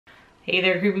Hey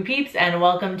there, creepy peeps, and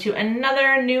welcome to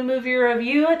another new movie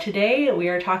review. Today we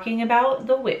are talking about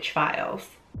The Witch Files.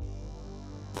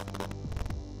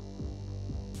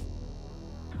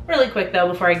 Really quick though,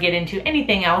 before I get into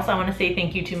anything else, I want to say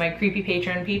thank you to my creepy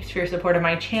patron peeps for your support of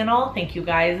my channel. Thank you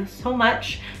guys so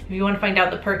much. If you want to find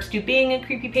out the perks to being a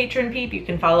creepy patron peep, you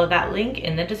can follow that link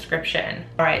in the description.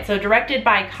 Alright, so directed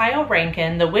by Kyle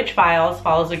Rankin, The Witch Files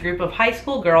follows a group of high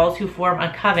school girls who form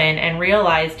a coven and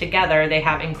realize together they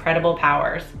have incredible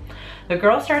powers. The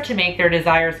girls start to make their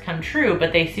desires come true,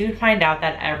 but they soon find out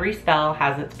that every spell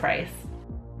has its price.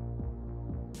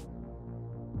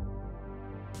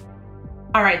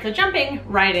 All right, so jumping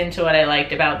right into what I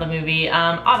liked about the movie.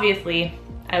 Obviously,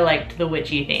 I liked the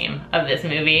witchy theme of this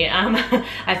movie.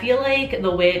 I feel like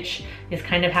the witch is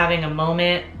kind of having a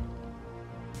moment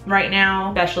right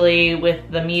now, especially with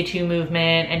the Me Too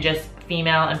movement and just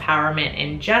female empowerment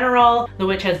in general. The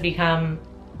witch has become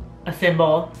a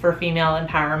symbol for female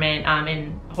empowerment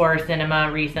in horror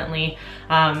cinema recently.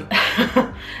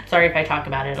 Sorry if I talk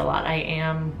about it a lot. I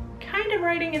am kind of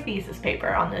writing a thesis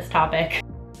paper on this topic.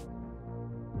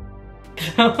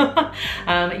 So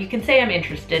you can say I'm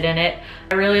interested in it.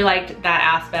 I really liked that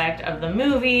aspect of the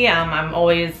movie. I'm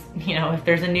always, you know, if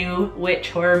there's a new witch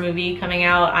horror movie coming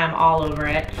out, I'm all over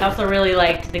it. I also really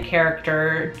liked the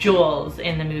character Jules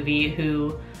in the movie,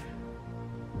 who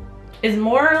is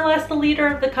more or less the leader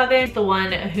of the coven. She's the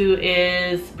one who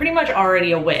is pretty much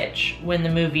already a witch when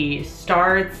the movie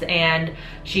starts, and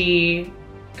she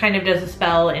kind of does a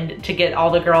spell to get all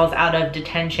the girls out of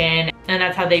detention. And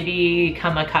that's how they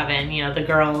become a coven. You know,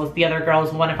 the other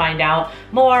girls want to find out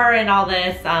more and all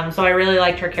this. So I really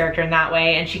liked her character in that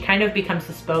way. And she kind of becomes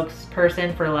the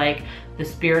spokesperson for like the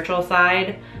spiritual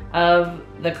side of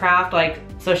the craft. Like,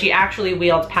 so she actually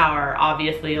wields power,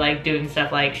 obviously, like doing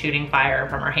stuff like shooting fire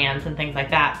from her hands and things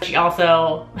like that. She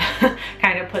also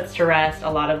kind of puts to rest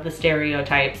a lot of the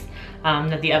stereotypes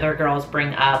that the other girls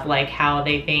bring up, like how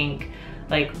they think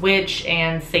like witch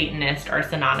and Satanist are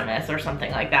synonymous or something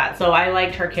like that. So I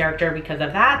liked her character because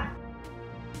of that.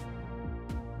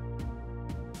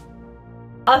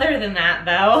 Other than that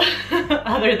though,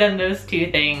 other than those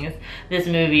two things, this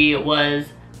movie was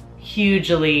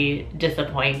hugely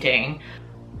disappointing.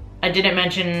 I didn't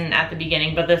mention at the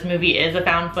beginning, but this movie is a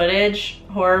found footage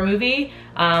horror movie,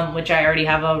 which I already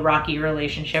have a rocky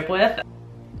relationship with.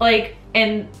 Like,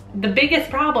 and the biggest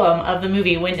problem of the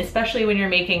movie, especially when you're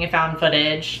making a found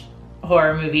footage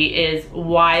horror movie, is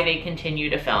why they continue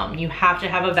to film. You have to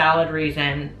have a valid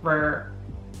reason for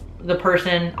the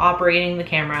person operating the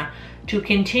camera to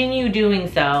continue doing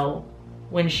so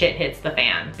when shit hits the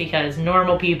fan, because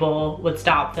normal people would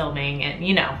stop filming, and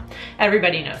you know,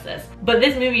 everybody knows this. But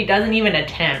this movie doesn't even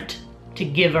attempt to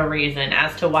give a reason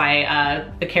as to why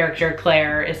the character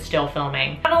Claire is still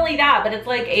filming. Not only that, but it's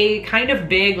like a kind of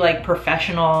big like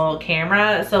professional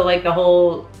camera. So like the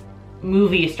whole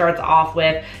movie starts off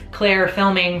with Claire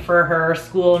filming for her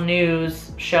school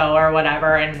news show or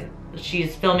whatever, and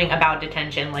she's filming about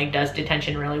detention, like does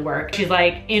detention really work? She's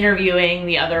like interviewing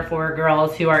the other 4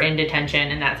 girls who are in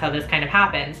detention, and that's how this kind of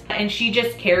happens. And she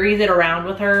just carries it around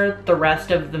with her the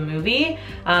rest of the movie.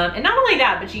 And not only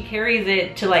that, but she carries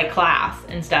it to like class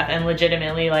and stuff, and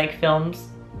legitimately like films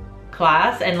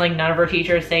class, and like none of her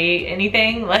teachers say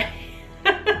anything. Like,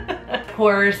 of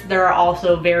course, there are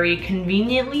also very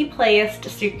conveniently placed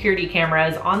security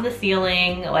cameras on the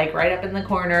ceiling, like right up in the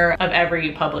corner of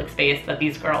every public space that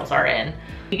these girls are in.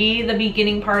 Maybe the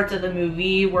beginning parts of the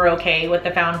movie were okay with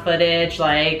the found footage,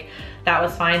 like that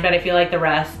was fine, but I feel like the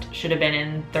rest should have been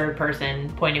in third person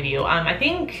point of view. I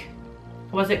think,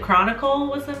 was it Chronicle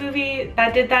was the movie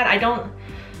that did that?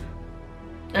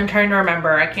 I'm trying to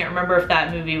remember. I can't remember if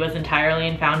that movie was entirely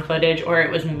in found footage or it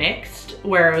was mixed,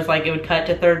 where it was like it would cut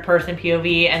to third person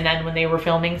POV, and then when they were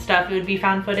filming stuff it would be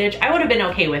found footage. I would have been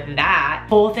okay with that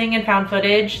whole thing in found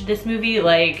footage. This movie,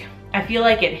 like, I feel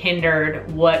like it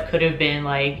hindered what could have been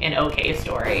like an okay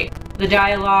story. The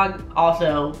dialogue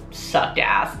also sucked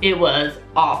ass. It was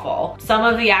awful. Some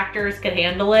of the actors could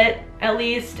handle it at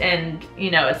least, and you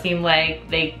know, it seemed like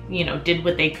they, you know, did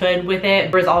what they could with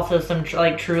it. There was also some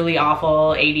like truly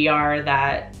awful ADR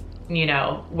that, you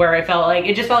know, where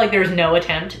it just felt like there was no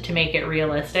attempt to make it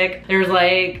realistic. There's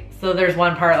like So there's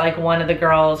one part, like one of the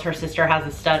girls, her sister has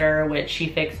a stutter, which she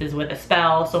fixes with a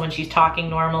spell. So when she's talking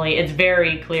normally, it's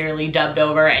very clearly dubbed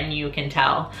over and you can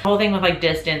tell. The whole thing with like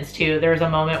distance too, there's a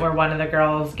moment where one of the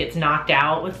girls gets knocked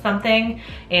out with something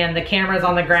and the camera's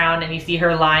on the ground and you see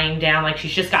her lying down like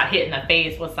she's just got hit in the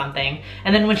face with something.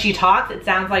 And then when she talks, it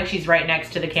sounds like she's right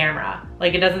next to the camera.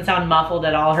 Like it doesn't sound muffled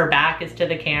at all. Her back is to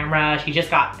the camera. She just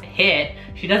got hit.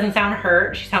 She doesn't sound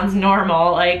hurt. She sounds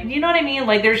normal. Like, you know what I mean?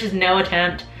 Like there's just no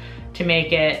attempt to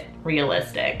make it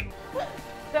realistic.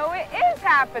 So it is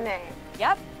happening.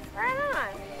 Yep. Right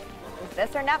on. Is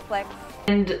this or Netflix?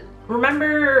 And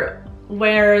remember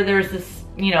where there's this,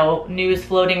 you know, news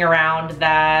floating around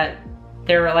that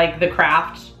they're like The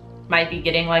Craft might be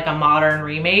getting like a modern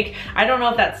remake? I don't know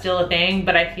if that's still a thing,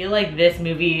 but I feel like this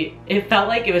movie, it felt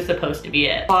like it was supposed to be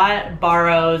it. The plot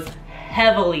borrows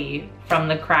heavily from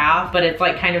The Craft, but it's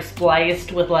like kind of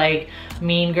spliced with like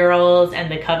Mean Girls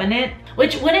and The Covenant,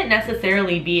 which wouldn't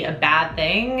necessarily be a bad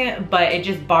thing, but it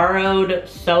just borrowed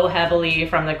so heavily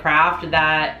from The Craft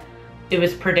that it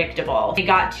was predictable. It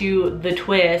got to the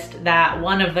twist that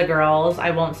one of the girls,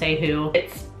 I won't say who,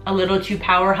 it's a little too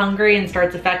power hungry and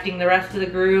starts affecting the rest of the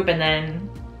group, and then,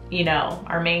 you know,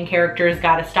 our main character's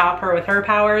got to stop her with her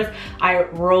powers. I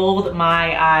rolled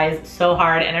my eyes so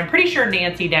hard, and I'm pretty sure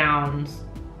Nancy Downs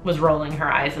was rolling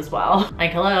her eyes as well.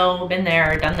 Like, hello, been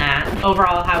there, done that.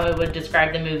 Overall, how I would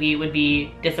describe the movie would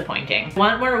be disappointing.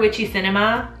 Want more witchy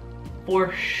cinema?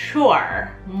 For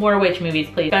sure. More witch movies,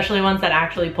 please. Especially ones that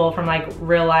actually pull from like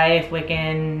real life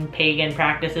Wiccan, pagan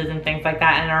practices and things like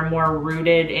that and are more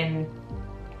rooted in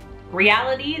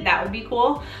reality. That would be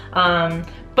cool.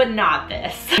 But not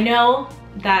this. I know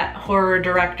that horror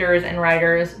directors and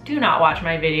writers do not watch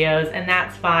my videos, and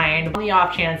that's fine. On the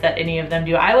off chance that any of them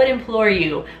do, I would implore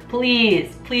you,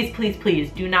 please, please, please,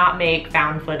 please do not make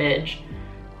found footage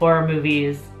horror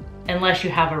movies unless you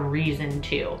have a reason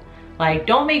to. Like,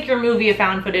 don't make your movie a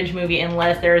found footage movie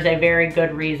unless there is a very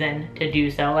good reason to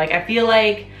do so. Like, I feel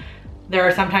like there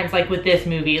are sometimes, like with this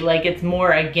movie, like it's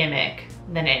more a gimmick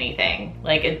than anything.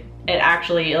 Like it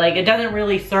actually, like it doesn't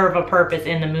really serve a purpose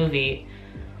in the movie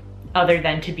other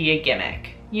than to be a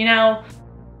gimmick, you know?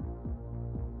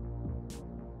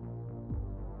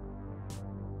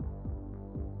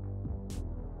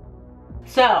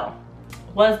 So,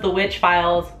 was The Witch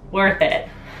Files worth it?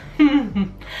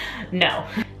 No.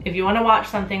 If you want to watch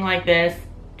something like this,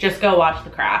 just go watch The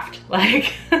Craft.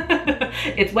 Like,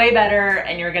 it's way better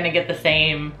and you're gonna get the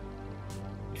same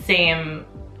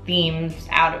themes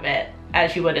out of it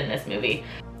as you would in this movie.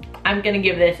 I'm gonna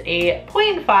give this a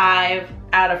 0.5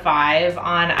 out of 5.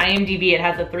 On IMDb, it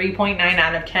has a 3.9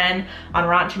 out of 10. On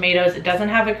Rotten Tomatoes, it doesn't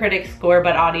have a critic score,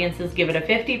 but audiences give it a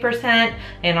 50%.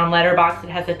 And on Letterboxd, it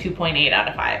has a 2.8 out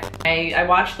of 5. I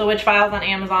watched The Witch Files on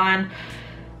Amazon.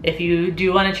 If you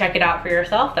do want to check it out for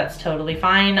yourself, that's totally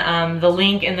fine. The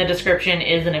link in the description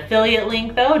is an affiliate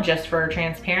link though, just for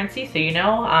transparency, so you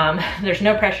know. There's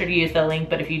no pressure to use the link,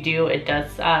 but if you do, it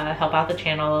does help out the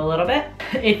channel a little bit.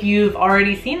 If you've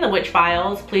already seen The Witch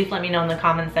Files, please let me know in the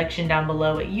comment section down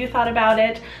below what you thought about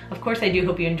it. Of course, I do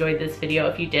hope you enjoyed this video.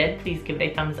 If you did, please give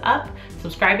it a thumbs up.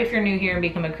 Subscribe if you're new here and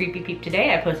become a Creepy Peep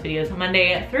today. I post videos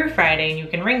Monday through Friday, and you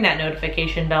can ring that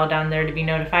notification bell down there to be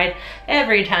notified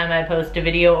every time I post a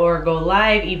video or go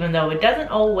live, even though it doesn't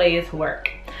always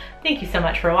work. Thank you so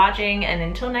much for watching, and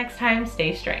until next time,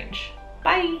 stay strange.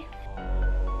 Bye!